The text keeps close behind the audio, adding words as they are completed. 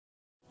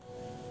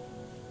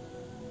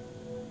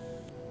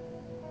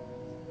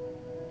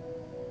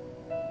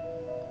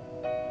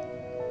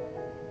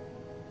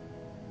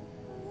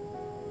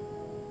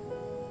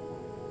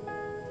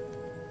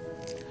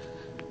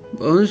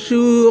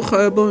Bonjour,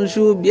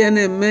 bonjour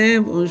bien-aimés,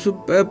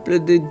 bonjour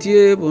peuple de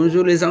Dieu,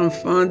 bonjour les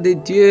enfants de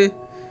Dieu,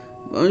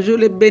 bonjour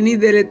les bénis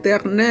de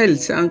l'Éternel.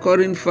 C'est encore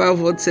une fois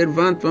votre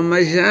servante Maman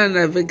Jeanne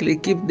avec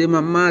l'équipe de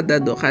Maman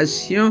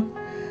d'adoration.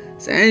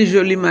 C'est un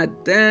joli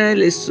matin,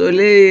 le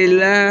soleil est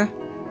là,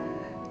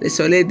 le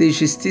soleil de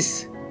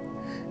justice.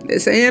 Le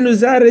Seigneur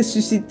nous a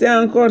ressuscités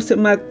encore ce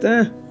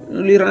matin,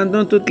 nous lui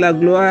rendons toute la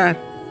gloire.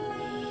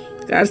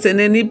 Car ce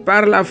n'est ni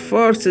par la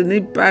force,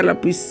 ni par la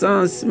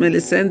puissance, mais le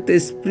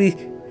Saint-Esprit.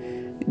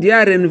 Dieu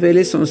a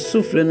renouvelé son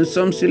souffle. Nous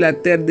sommes sur la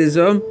terre des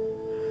hommes.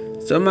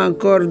 Nous sommes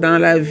encore dans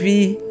la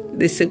vie,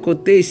 de ce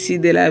côté ici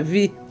de la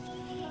vie.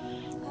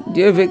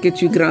 Dieu veut que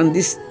tu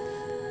grandisses,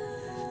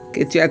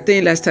 que tu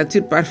atteignes la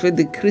stature parfaite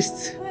de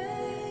Christ.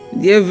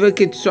 Dieu veut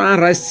que tu sois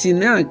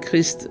enraciné en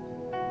Christ.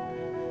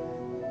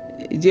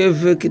 Dieu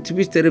veut que tu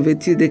puisses te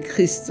revêtir de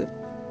Christ.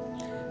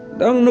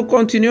 Donc nous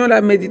continuons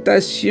la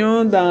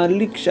méditation dans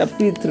Luc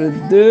chapitre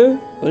 2.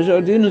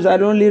 Aujourd'hui nous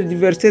allons lire du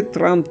verset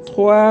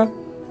 33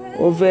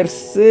 au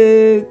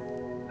verset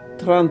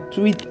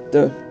 38.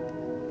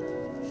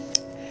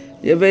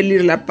 Je vais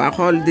lire la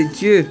parole de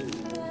Dieu.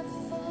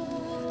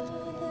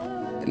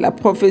 La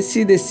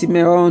prophétie de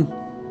Simeon.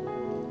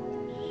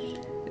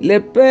 Le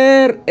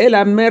père et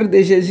la mère de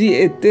Jésus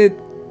étaient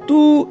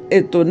tout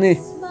étonnés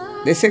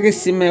de ce que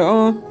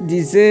Simeon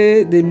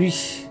disait de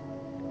lui.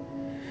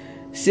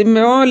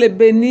 Simeon le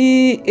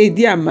bénit et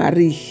dit à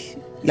Marie,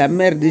 la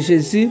mère de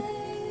Jésus,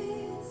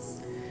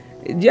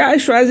 Dieu a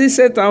choisi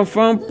cet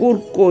enfant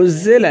pour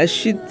causer la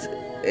chute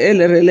et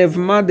le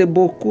relèvement de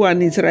beaucoup en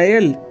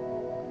Israël.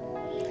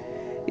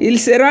 Il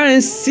sera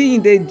un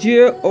signe de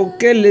Dieu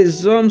auquel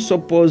les hommes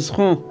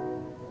s'opposeront.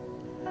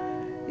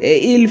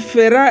 Et il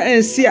fera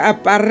ainsi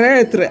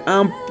apparaître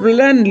en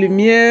pleine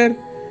lumière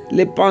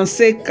les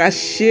pensées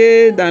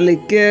cachées dans les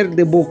cœurs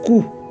de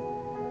beaucoup.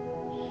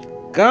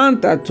 Quant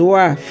à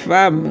toi,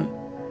 femme,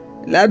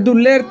 la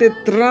douleur te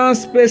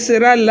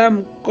transpercera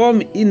l'âme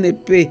comme une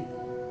épée.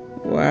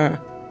 Wow.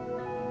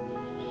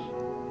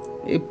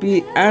 Et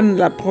puis Anne,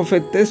 la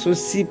prophétesse,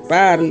 aussi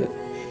parle.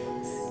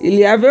 Il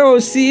y avait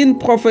aussi une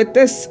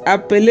prophétesse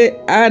appelée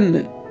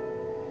Anne,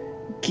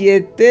 qui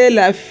était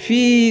la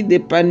fille de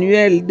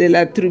Panuel de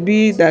la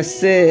tribu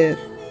d'Aser.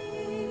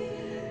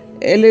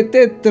 Elle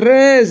était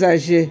très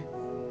âgée.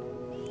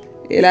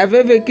 Elle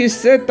avait vécu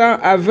 7 ans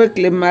avec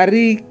le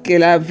mari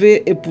qu'elle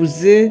avait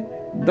épousé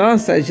dans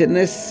sa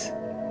jeunesse.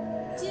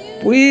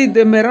 Puis,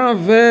 demeurant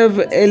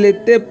veuve, elle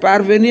était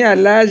parvenue à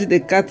l'âge de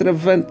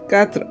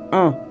 84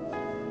 ans.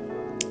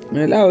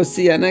 Mais là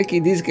aussi, il y en a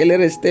qui disent qu'elle est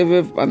restée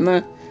veuve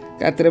pendant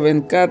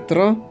 84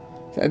 ans.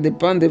 Ça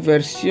dépend des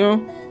versions.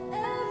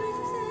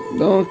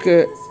 Donc,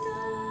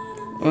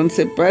 on ne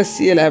sait pas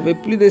si elle avait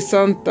plus de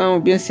 100 ans ou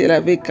bien si elle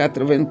avait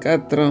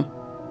 84 ans.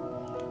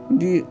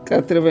 Dit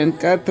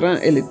 84 ans,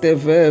 elle était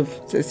veuve.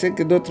 C'est ce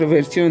que d'autres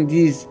versions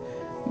disent.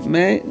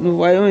 Mais nous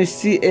voyons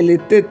ici, elle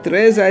était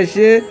très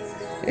âgée.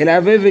 Elle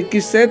avait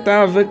vécu 7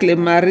 ans avec le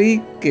mari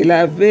qu'elle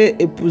avait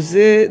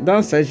épousé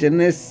dans sa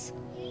jeunesse.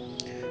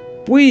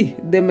 Puis,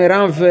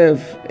 demeurant veuve,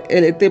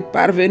 elle était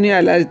parvenue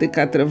à l'âge de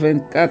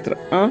 84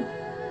 ans.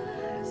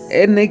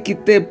 Elle ne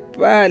quittait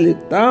pas le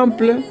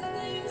temple.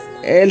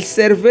 Elle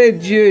servait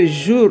Dieu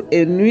jour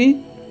et nuit.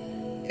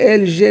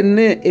 Elle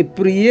jeûnait et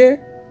priait.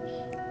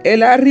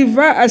 Elle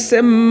arriva à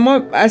ce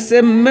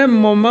même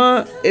moment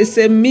et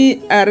se mit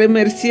à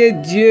remercier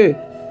Dieu.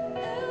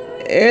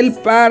 Elle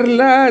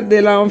parla de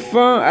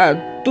l'enfant à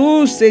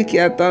tous ceux qui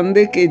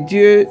attendaient que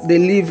Dieu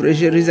délivre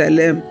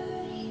Jérusalem.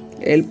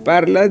 Elle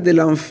parla de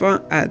l'enfant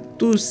à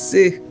tous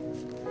ceux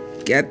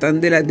qui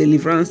attendaient la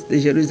délivrance de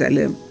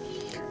Jérusalem.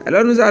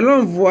 Alors nous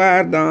allons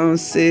voir dans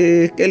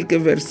ces quelques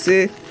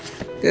versets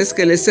qu'est-ce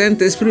que le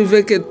Saint-Esprit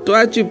veut que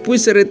toi tu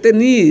puisses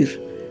retenir.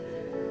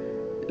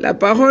 La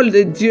parole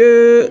de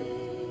Dieu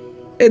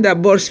est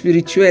d'abord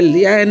spirituelle. Il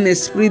y a un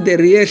esprit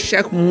derrière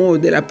chaque mot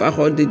de la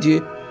parole de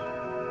Dieu.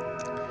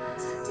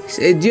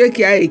 C'est Dieu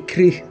qui a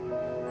écrit.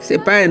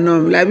 C'est pas un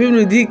homme. La Bible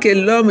nous dit que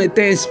l'homme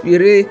était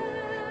inspiré,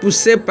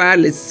 poussé par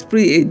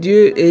l'esprit et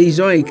Dieu, et ils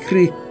ont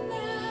écrit.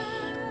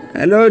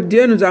 Alors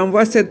Dieu nous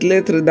envoie cette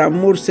lettre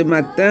d'amour ce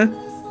matin.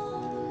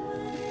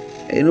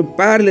 Et nous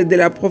parle de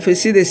la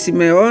prophétie de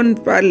Simeon,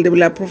 parle de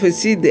la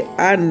prophétie de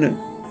Anne.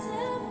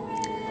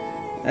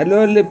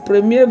 Alors le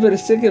premier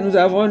verset que nous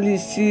avons lu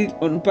ici,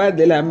 on parle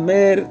de la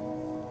mère,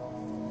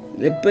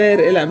 le père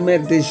et la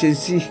mère de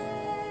Jésus,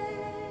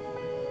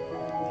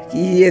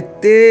 qui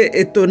étaient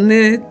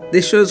étonnés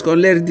des choses qu'on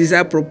leur disait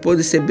à propos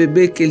de ce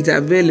bébé qu'ils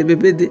avaient, le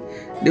bébé de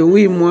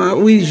 8 mois,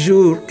 8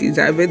 jours qu'ils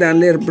avaient dans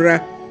leurs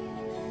bras.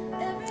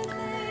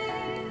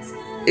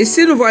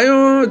 Ici, nous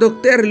voyons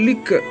docteur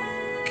Luc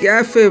qui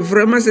a fait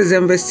vraiment ses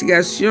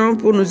investigations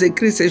pour nous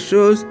écrire ces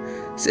choses.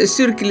 C'est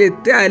sûr qu'il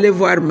était allé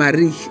voir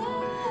Marie.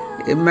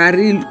 Et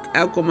Marie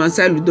a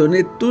commencé à lui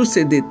donner tous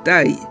ces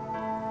détails.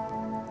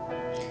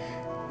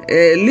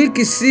 Et Luc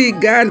ici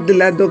garde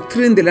la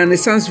doctrine de la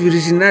naissance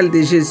virginale de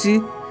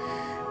Jésus.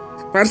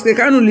 Parce que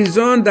quand nous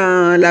lisons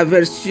dans la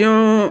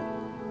version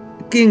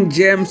King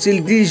James,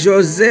 il dit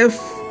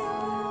Joseph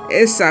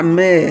et sa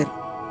mère.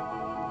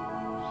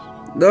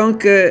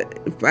 Donc,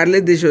 il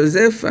parlait de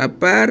Joseph à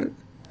part,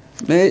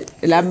 mais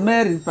la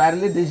mère, il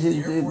parlait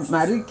de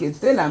Marie qui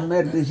était la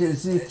mère de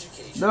Jésus.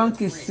 Donc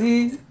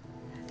ici,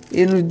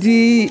 il nous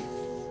dit,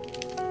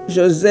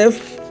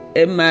 Joseph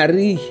et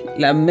Marie,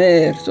 la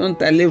mère, sont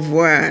allés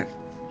voir,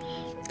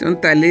 sont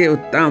allés au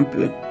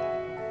temple.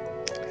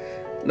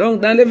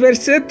 Donc dans le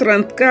verset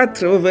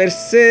 34 au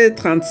verset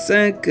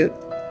 35,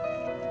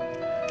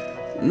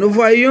 nous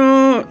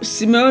voyons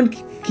Simeon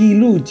qui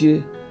loue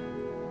Dieu.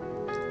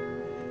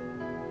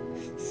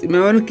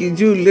 Simeon qui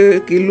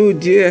loue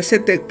Dieu à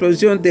cette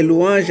explosion de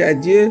louanges à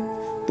Dieu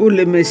pour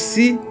le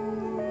Messie.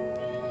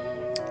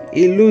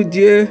 Il loue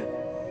Dieu,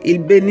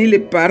 il bénit les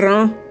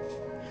parents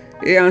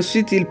et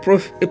ensuite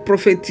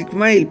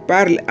prophétiquement il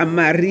parle à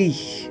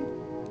Marie.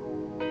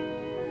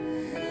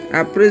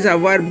 Après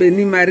avoir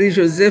béni Marie,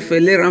 Joseph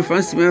et leur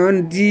enfant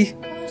Simeon dit,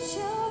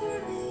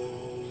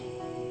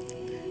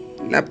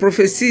 la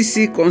prophétie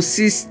ici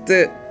consiste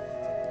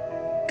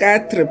en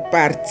 4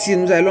 parties.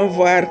 Nous allons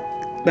voir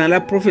dans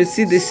la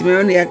prophétie de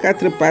Simeon, il y a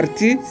 4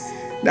 parties.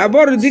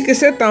 D'abord, il dit que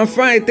cet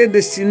enfant était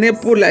destiné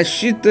pour la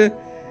chute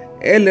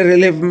et le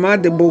relèvement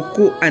de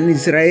beaucoup en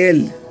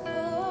Israël.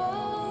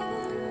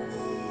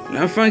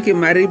 L'enfant que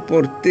Marie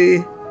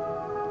portait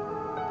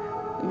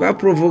va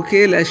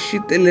provoquer la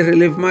chute et le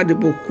relèvement de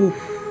beaucoup.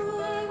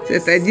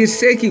 C'est-à-dire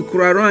ceux qui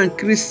croiront en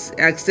Christ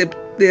et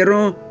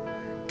accepteront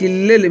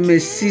qu'il est le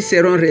Messie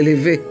seront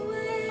relevés.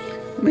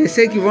 Mais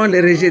ceux qui vont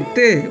le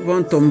rejeter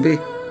vont tomber.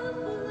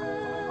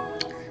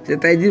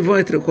 C'est-à-dire vont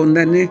être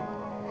condamnés.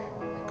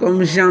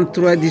 Comme Jean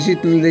 3,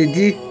 18 nous le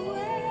dit.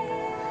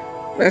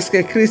 Parce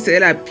que Christ est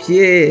la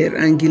pierre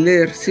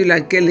angulaire sur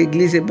laquelle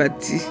l'Église est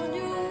bâtie.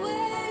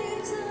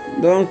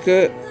 Donc,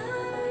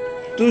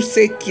 tous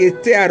ceux qui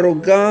étaient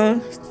arrogants,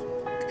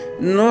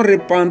 non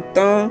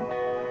repentants,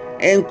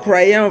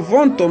 incroyants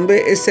vont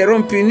tomber et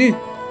seront punis.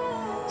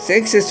 Ceux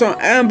qui se sont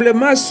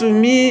humblement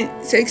soumis,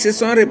 ceux qui se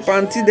sont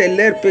repentis de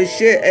leurs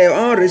péchés et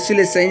ont reçu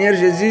le Seigneur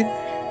Jésus,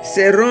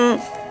 seront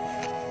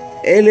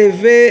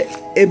élevés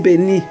et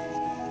bénis.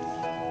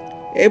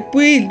 Et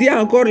puis il dit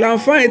encore,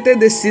 l'enfant était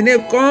destiné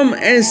comme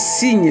un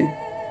signe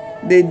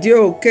de Dieu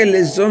auquel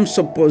les hommes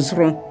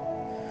s'opposeront.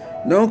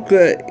 Donc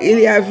il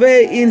y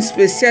avait une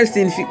spéciale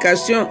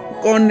signification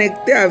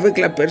connectée avec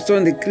la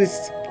personne de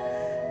Christ.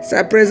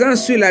 Sa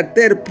présence sur la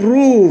terre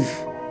prouve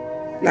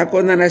la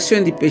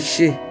condamnation du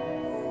péché.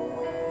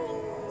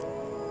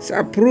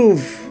 Ça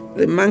prouve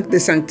le manque de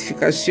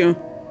sanctification.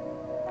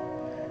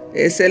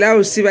 Et cela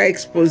aussi va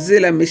exposer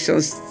la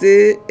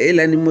méchanceté et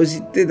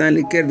l'animosité dans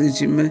les cœurs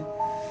des humains.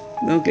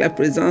 Donc la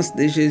présence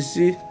de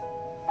Jésus,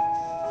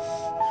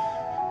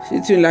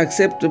 si tu ne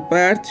l'acceptes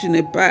pas, tu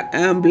n'es pas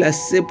humble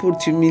assez pour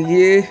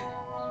t'humilier,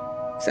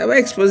 ça va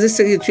exposer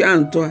ce que tu as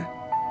en toi.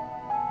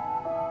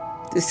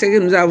 C'est ce que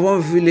nous avons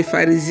vu, les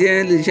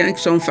pharisiens, les gens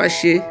qui sont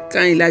fâchés.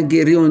 Quand il a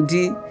guéri, on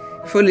dit,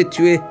 il faut le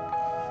tuer.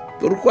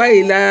 Pourquoi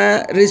il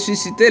a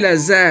ressuscité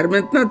Lazare?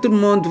 Maintenant, tout le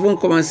monde va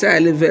commencer à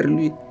aller vers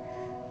lui.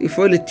 Il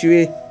faut le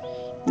tuer.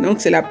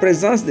 Donc, c'est la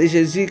présence de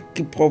Jésus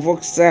qui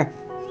provoque ça.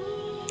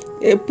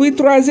 Et puis,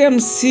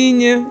 troisième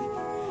signe,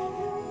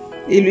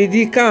 il lui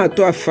dit, quand à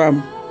toi,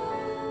 femme,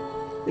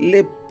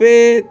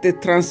 l'épée te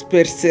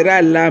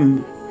transpercera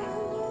l'âme.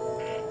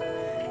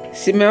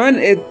 Simeon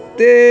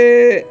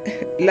était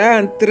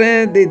là en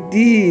train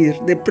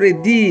de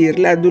prédire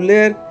la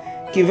douleur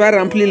qui va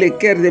remplir le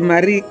cœur de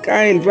Marie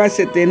quand elle va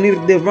se tenir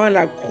devant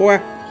la croix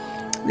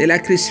de la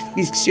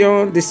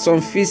crucifixion de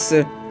son fils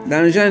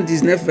dans Jean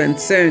 19,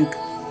 25.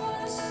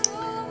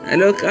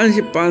 Alors quand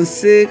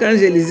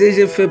je lisais,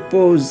 j'ai fait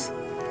pause.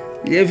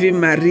 J'ai vu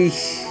Marie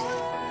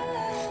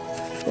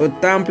au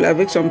temple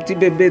avec son petit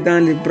bébé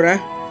dans les bras.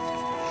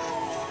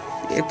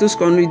 Et tout ce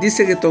qu'on lui dit,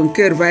 c'est que ton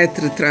cœur va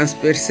être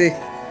transpercé.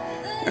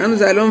 Quand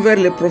nous allons vers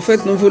les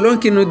prophètes, nous voulons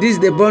qu'ils nous disent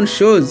des bonnes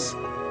choses.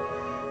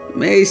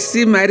 Mais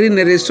ici, Marie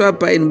ne reçoit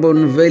pas une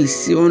bonne nouvelle.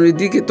 Si on lui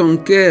dit que ton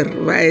cœur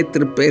va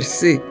être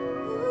percé,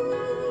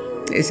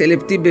 et c'est le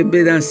petit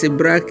bébé dans ses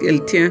bras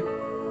qu'elle tient,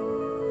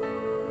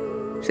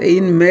 c'est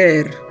une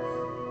mère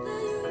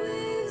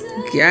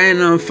qui a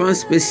un enfant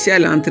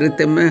spécial entre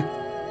tes mains.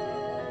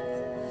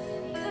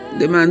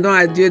 Demandons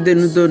à Dieu de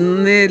nous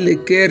donner le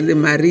cœur de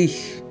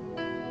Marie.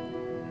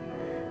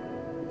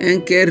 Un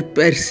cœur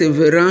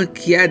persévérant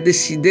qui a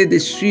décidé de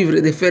suivre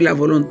et de faire la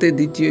volonté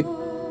de Dieu.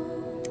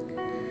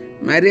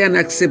 Marie, en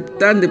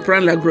acceptant de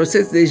prendre la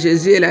grossesse de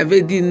Jésus, elle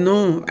avait dit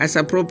non à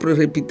sa propre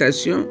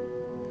réputation.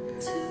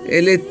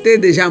 Elle était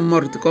déjà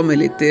morte comme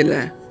elle était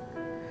là.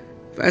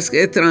 Parce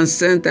qu'être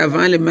enceinte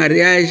avant le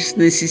mariage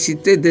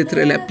nécessitait d'être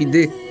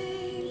lapidée.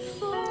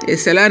 Et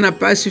cela n'a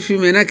pas suffi.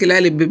 Maintenant qu'elle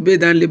a le bébé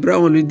dans les bras,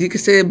 on lui dit que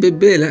c'est un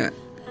bébé là.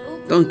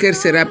 Ton cœur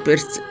sera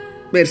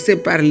percé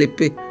par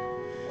l'épée.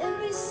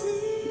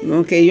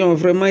 Donc ayons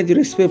vraiment du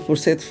respect pour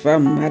cette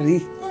femme,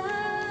 Marie.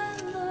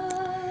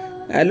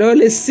 Alors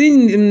le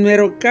signe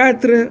numéro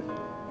 4,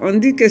 on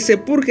dit que c'est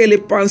pour que les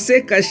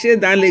pensées cachées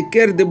dans les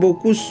cœurs de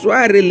beaucoup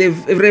soient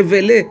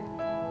révélées.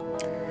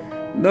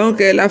 Donc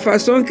la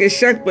façon que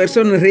chaque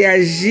personne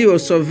réagit au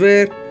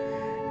Sauveur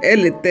est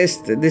le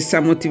test de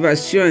sa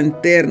motivation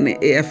interne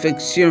et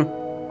affection.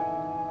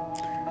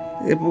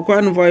 C'est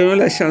pourquoi nous voyons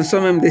la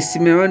chanson même de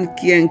Simeon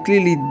qui inclut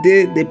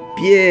l'idée des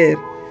pierres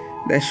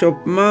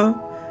d'achoppement,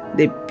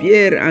 des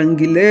pierres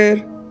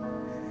angulaires.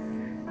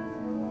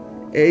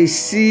 Et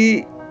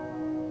ici,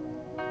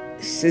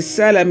 c'est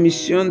ça la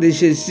mission de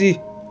Jésus.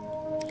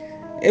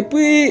 Et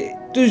puis,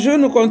 toujours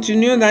nous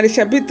continuons dans les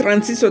chapitres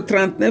 36 au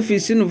 39.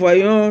 Ici, nous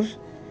voyons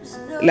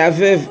la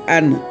veuve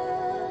Anne.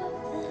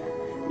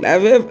 La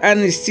veuve Anne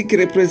ici qui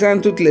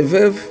représente toutes les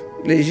veuves,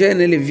 les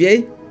jeunes et les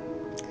vieilles.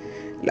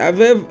 La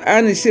veuve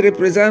Anne ici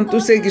représente tous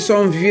ceux qui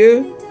sont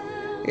vieux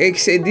et qui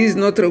se disent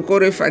notre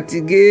corps est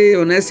fatigué,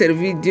 on a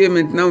servi Dieu,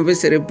 maintenant on veut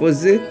se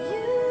reposer.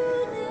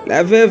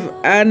 La veuve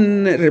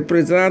Anne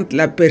représente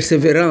la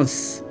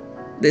persévérance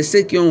de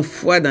ceux qui ont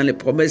foi dans les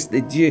promesses de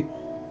Dieu.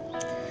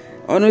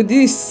 On nous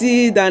dit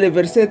ici dans le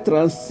verset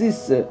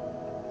 36,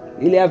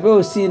 il y avait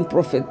aussi une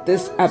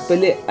prophétesse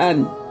appelée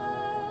Anne.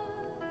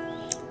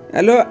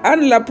 Alors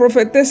Anne la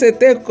prophétesse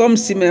était comme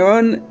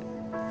Simeon,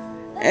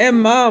 un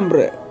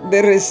membre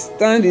des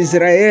restants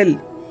d'Israël,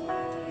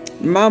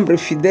 membre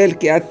fidèle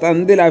qui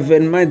attendait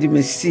l'avènement du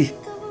Messie.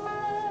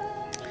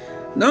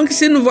 Donc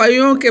si nous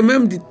voyons que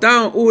même du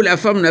temps où la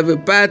femme n'avait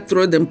pas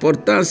trop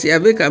d'importance, il y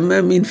avait quand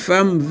même une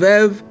femme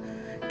veuve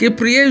qui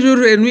priait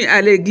jour et nuit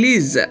à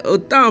l'église, au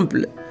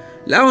temple.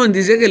 Là on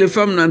disait que les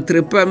femmes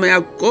n'entraient pas, mais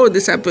à cause de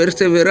sa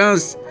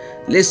persévérance,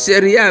 le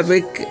sérieux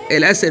avec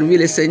elle a servi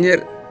le Seigneur.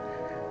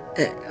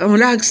 On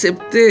l'a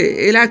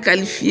acceptée, elle l'a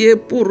qualifiée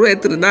pour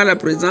être dans la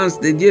présence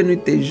de Dieu nuit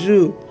et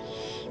jour.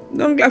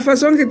 Donc la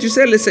façon que tu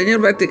sers le Seigneur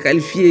va te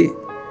qualifier.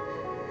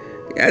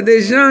 Il y a des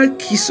gens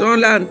qui sont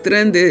là en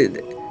train de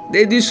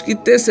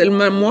discuter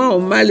seulement. Moi, on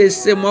m'a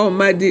laissé, moi, on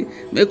m'a dit.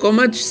 Mais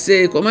comment tu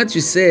sais, comment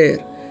tu sers?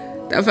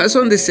 Ta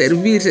façon de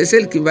servir, c'est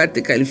celle qui va te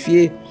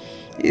qualifier.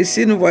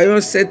 Ici, nous voyons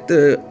cette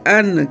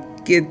Anne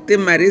qui était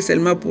mariée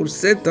seulement pour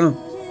 7 ans.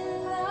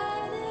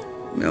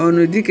 Mais on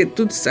nous dit que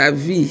toute sa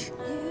vie,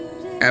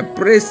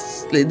 après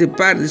le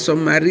départ de son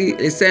mari,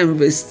 elle s'est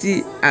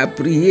investie à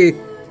prier.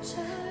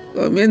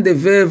 Combien de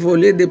veuves, au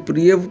lieu de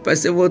prier, vous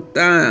passez votre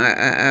temps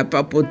à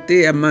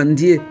papoter, à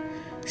mendier?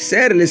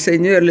 Sers le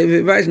Seigneur, le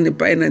veuvage n'est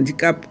pas un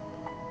handicap.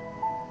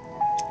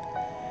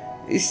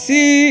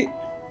 Ici,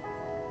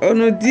 on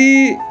nous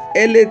dit,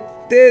 elle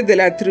était de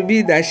la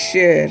tribu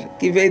d'Acher,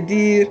 qui veut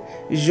dire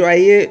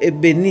joyeux et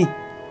béni.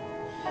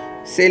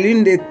 C'est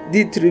l'une des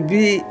 10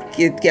 tribus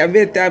qui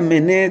avait été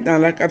amenée dans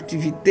la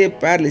captivité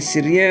par les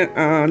Syriens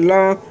en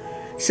l'an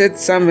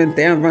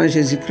 721 avant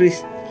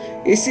Jésus-Christ.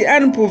 Ici,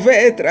 Anne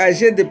pouvait être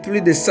âgée de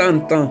plus de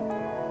 100 ans.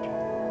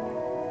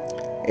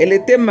 Elle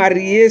était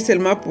mariée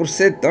seulement pour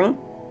 7 ans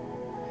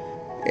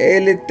et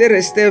elle était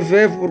restée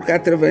veuve pour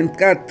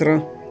 84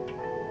 ans.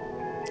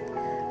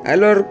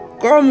 Alors,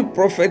 comme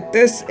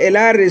prophétesse, elle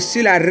a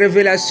reçu la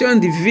révélation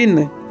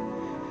divine.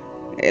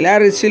 Elle a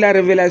reçu la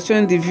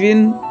révélation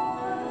divine,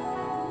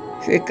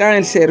 c'est quand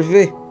elle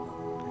servait.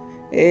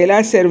 Et elle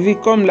a servi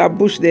comme la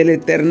bouche de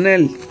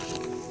l'Éternel.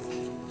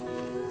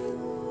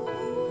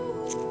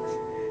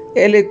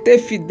 Elle était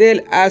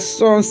fidèle à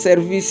son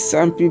service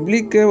en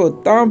public au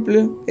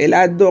temple. Elle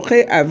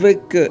adorait avec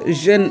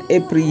jeûne et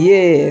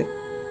prière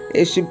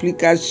et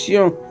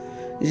supplication.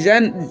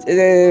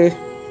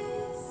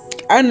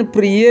 Anne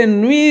priait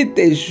nuit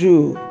et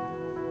jour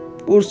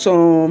pour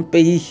son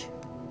pays,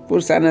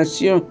 pour sa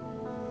nation.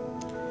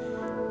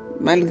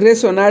 Malgré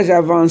son âge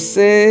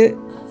avancé,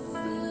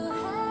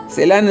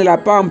 cela ne l'a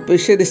pas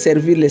empêché de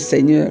servir le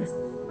Seigneur.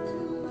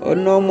 Oh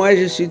non, moi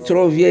je suis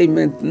trop vieille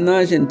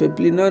maintenant, je ne peux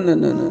plus. Non, non,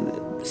 non, non.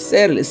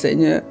 Sers le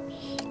Seigneur.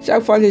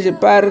 Chaque fois que je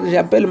pars,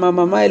 j'appelle ma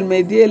maman, elle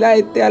me dit, elle a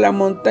été à la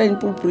montagne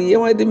pour prier.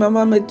 Moi, je dis,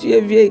 maman, mais tu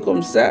es vieille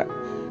comme ça.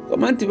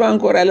 Comment tu vas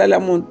encore aller à la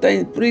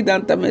montagne? Prie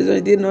dans ta maison.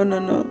 Elle dit, non,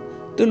 non, non.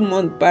 Tout le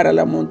monde part à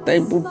la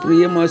montagne pour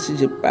prier, moi aussi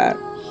je pars.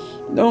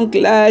 Donc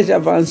l'âge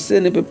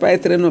avancé ne peut pas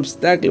être un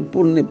obstacle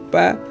pour ne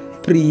pas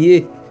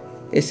prier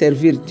et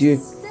servir Dieu.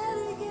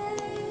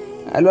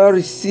 Alors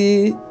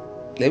ici,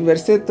 le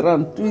verset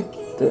 38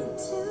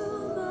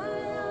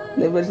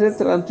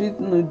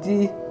 nous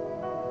dit,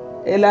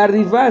 elle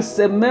arriva à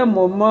ce même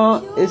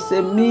moment et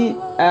s'est mise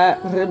à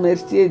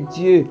remercier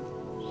Dieu.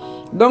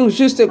 Donc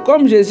juste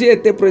comme Jésus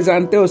était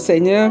présenté au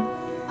Seigneur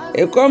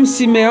et comme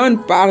Simeon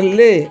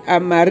parlait à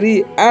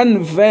Marie, Anne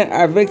vint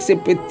avec ce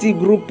petit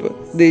groupe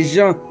de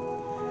gens.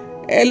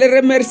 Elle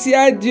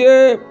remercia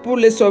Dieu pour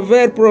le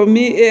sauveur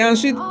promis et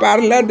ensuite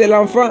parla de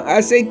l'enfant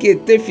à ceux qui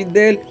étaient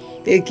fidèles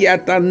et qui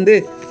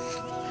attendaient.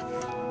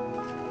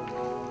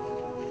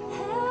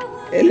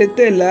 Elle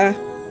était là,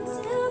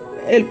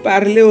 elle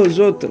parlait aux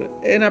autres.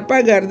 Elle n'a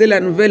pas gardé la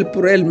nouvelle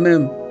pour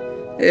elle-même.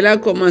 Elle a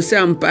commencé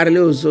à en parler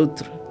aux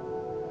autres.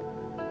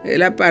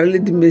 Elle a parlé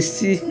du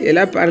Messie, elle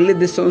a parlé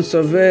de son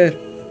sauveur.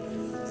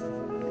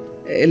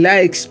 Elle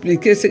a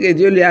expliqué ce que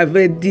Dieu lui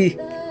avait dit.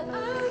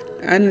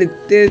 Elle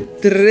était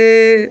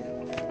très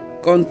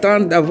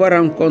contente d'avoir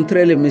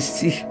rencontré le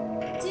Messie.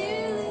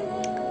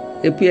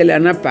 Et puis elle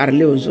en a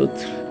parlé aux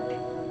autres.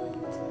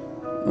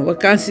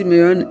 Quand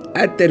Simeon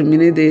a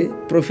terminé de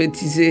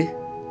prophétiser,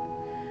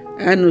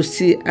 Anne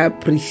aussi a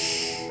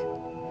pris.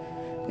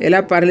 Elle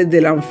a parlé de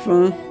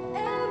l'enfant.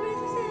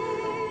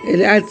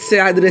 Elle s'est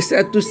adressée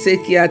à tous ceux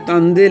qui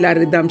attendaient la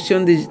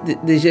rédemption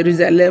de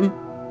Jérusalem.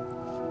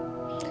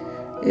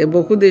 Et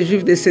beaucoup de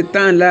Juifs de ce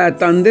temps-là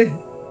attendaient.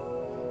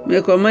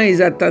 Mais comment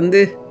ils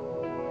attendaient?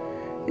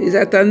 Ils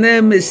attendaient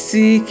un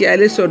Messie qui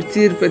allait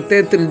sortir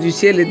peut-être du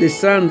ciel et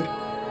descendre.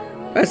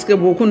 Parce que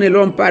beaucoup ne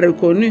l'ont pas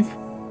reconnu.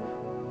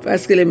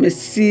 Parce que le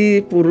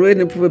Messie, pour eux,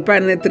 ne pouvait pas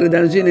naître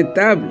dans une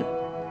étable.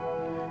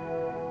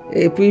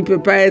 Et puis, il ne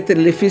peut pas être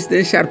le fils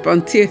d'un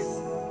charpentier.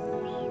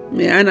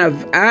 Mais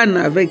Anne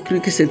avait cru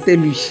que c'était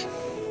lui.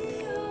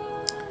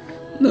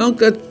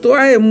 Donc,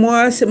 toi et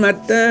moi, ce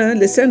matin,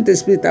 le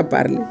Saint-Esprit t'a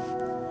parlé.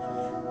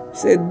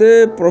 Ces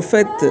deux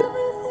prophètes,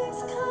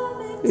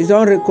 ils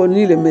ont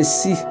reconnu le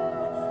Messie.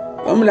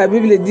 Comme la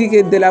Bible dit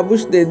que de la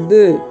bouche des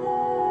deux,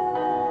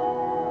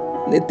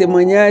 le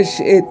témoignage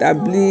est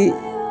établi.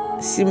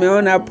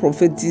 Simeon a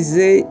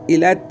prophétisé,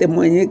 il a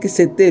témoigné que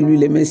c'était lui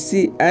le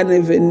Messie. Anne est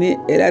venue,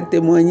 elle a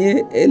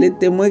témoigné, et le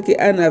témoin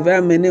qu'Anne avait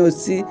amené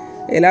aussi,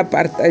 elle a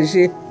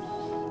partagé.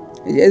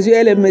 Jésus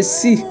est le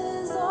Messie.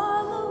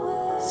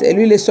 C'est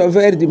lui le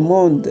sauveur du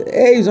monde.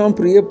 Et ils ont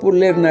prié pour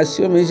leur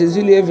nation, mais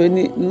Jésus lui est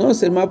venu non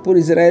seulement pour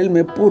Israël,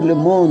 mais pour le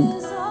monde.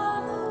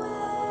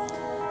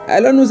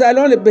 Alors nous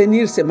allons le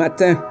bénir ce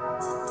matin.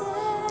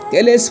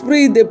 Que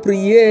l'esprit de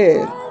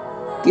prière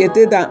qui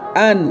était dans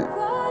Anne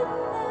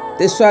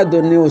te soit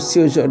donné aussi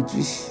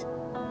aujourd'hui.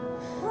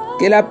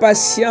 Que la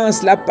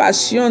patience, la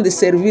passion de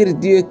servir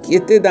Dieu qui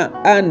était dans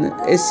Anne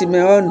et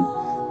Simeon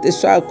te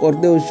soit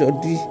accordée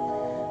aujourd'hui.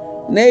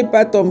 N'aie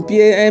pas ton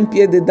pied, un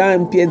pied dedans,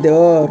 un pied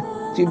dehors.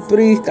 Tu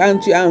pries quand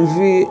tu as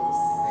envie,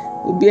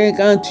 ou bien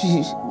quand tu...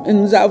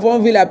 Nous avons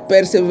vu la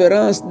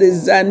persévérance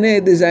des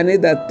années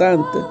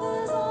d'attente.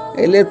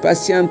 Et leur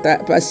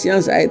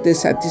patience a été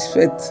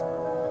satisfaite.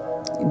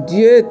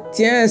 Dieu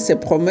tient ses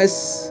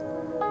promesses.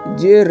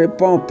 Dieu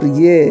répond aux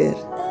prières.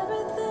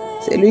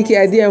 C'est lui qui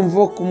a dit,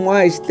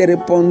 invoque-moi et je te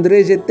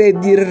répondrai, je te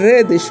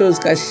dirai des choses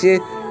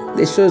cachées,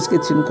 des choses que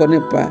tu ne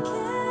connais pas.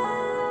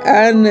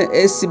 Anne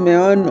et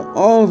Simeon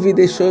ont vu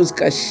des choses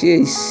cachées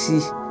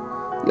ici.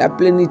 La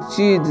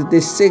plénitude de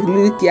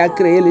celui qui a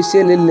créé le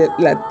ciel et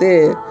la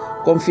terre,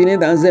 confiné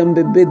dans un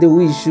bébé de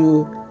 8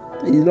 jours.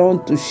 Ils l'ont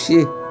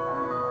touché.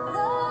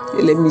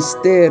 Et le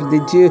mystère de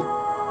Dieu.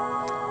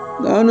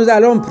 Donc nous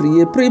allons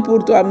prier. Prie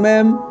pour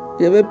toi-même.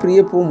 Je vais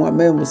prier pour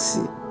moi-même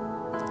aussi.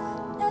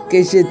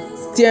 Que je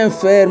tiens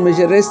ferme,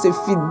 je reste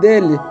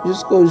fidèle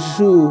jusqu'au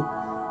jour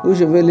où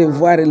je vais les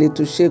voir et les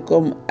toucher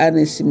comme Anne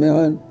et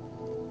Simeon.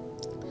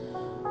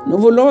 Nous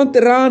voulons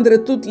te rendre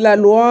toute la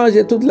louange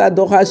et toute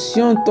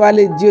l'adoration, toi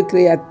le Dieu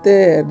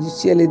créateur du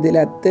ciel et de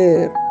la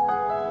terre.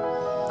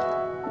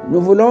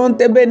 Nous voulons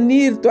te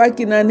bénir, toi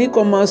qui n'as ni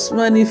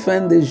commencement ni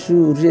fin de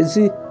jour.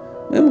 Jésus,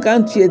 même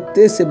quand tu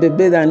étais ce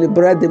bébé dans les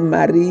bras de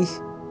Marie,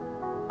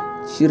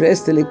 tu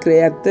restes le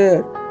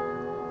créateur.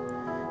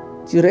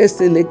 Tu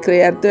restes le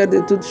créateur de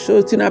toutes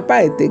choses. Tu n'as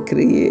pas été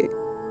créé.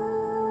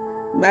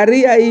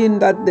 Marie a eu une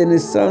date de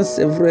naissance,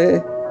 c'est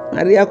vrai.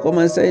 Marie a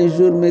commencé un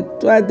jour, mais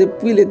toi,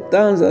 depuis les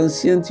temps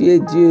anciens, tu es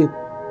Dieu.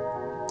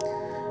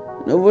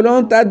 Nous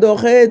voulons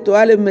t'adorer,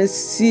 toi le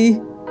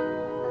Messie.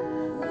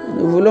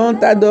 Nous voulons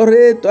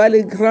t'adorer, toi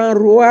le grand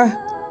roi.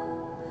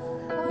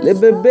 Le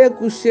bébé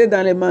couché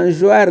dans les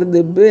mangeoires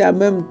de bœufs, en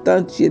même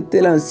temps, tu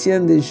étais l'ancien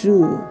des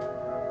jours.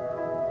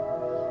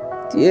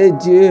 Tu es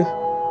Dieu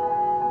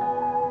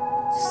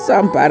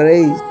sans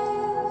pareil.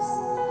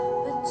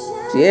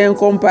 Tu es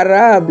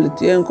incomparable,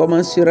 tu es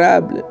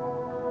incommensurable.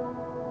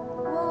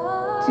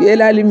 Tu es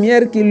la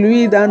lumière qui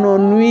luit dans nos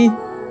nuits.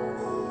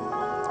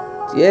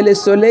 Tu es le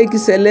soleil qui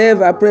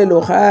s'élève après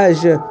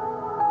l'orage.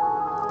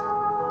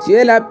 Tu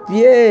es la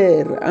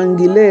pierre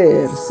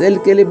angulaire, celle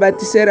que les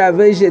bâtisseurs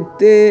avaient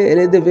jetée. Elle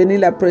est devenue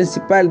la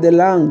principale de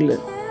l'angle.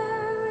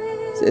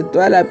 C'est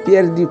toi la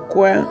pierre du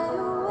coin.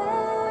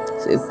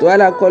 C'est toi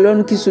la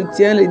colonne qui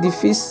soutient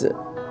l'édifice.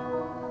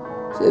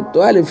 C'est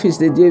toi le Fils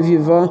de Dieu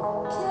vivant.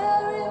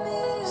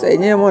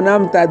 Seigneur, mon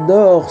âme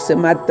t'adore ce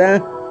matin.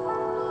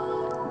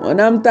 Mon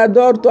âme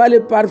t'adore, toi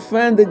le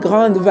parfum de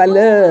grande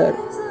valeur.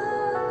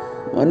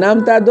 Mon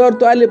âme t'adore,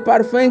 toi le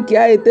parfum qui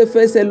a été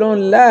fait selon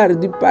l'art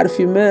du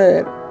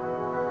parfumeur.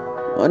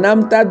 Mon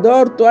âme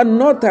t'adore, toi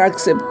notre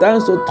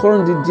acceptance au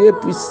trône du Dieu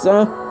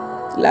puissant,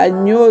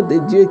 l'agneau de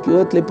Dieu qui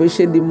ôte les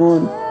péchés du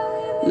monde.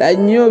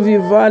 L'agneau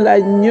vivant,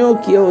 l'agneau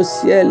qui est au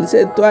ciel,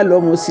 c'est toi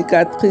l'homme aux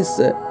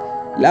cicatrices.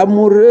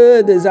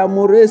 L'amoureux des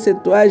amoureux,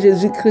 c'est toi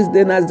Jésus-Christ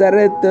de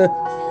Nazareth,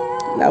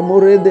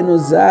 l'amoureux de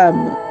nos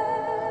âmes.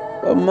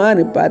 Comment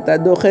ne pas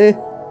t'adorer?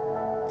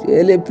 Tu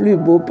es le plus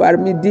beau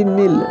parmi 10 000.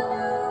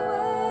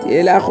 Tu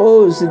es la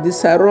rose du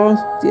Saron,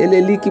 tu es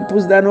le lit qui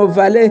pousse dans nos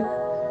vallées.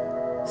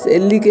 C'est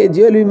le lit que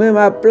Dieu lui-même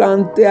a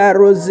planté,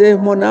 arrosé.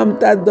 Mon âme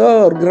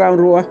t'adore, grand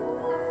roi.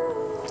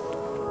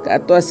 Qu'à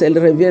toi seul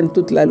revienne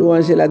toute la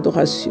louange et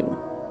l'adoration.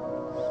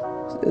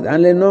 C'est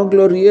dans le nom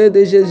glorieux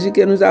de Jésus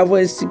que nous avons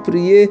ainsi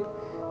prié.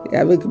 Et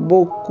avec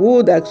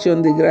beaucoup d'actions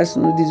de grâce,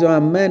 nous disons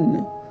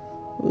Amen.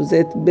 Vous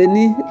êtes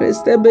bénis,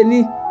 restez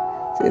bénis.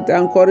 C'était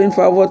encore une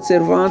fois votre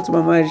servante,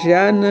 Maman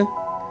Jeanne.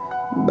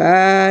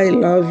 Bye,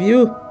 love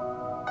you.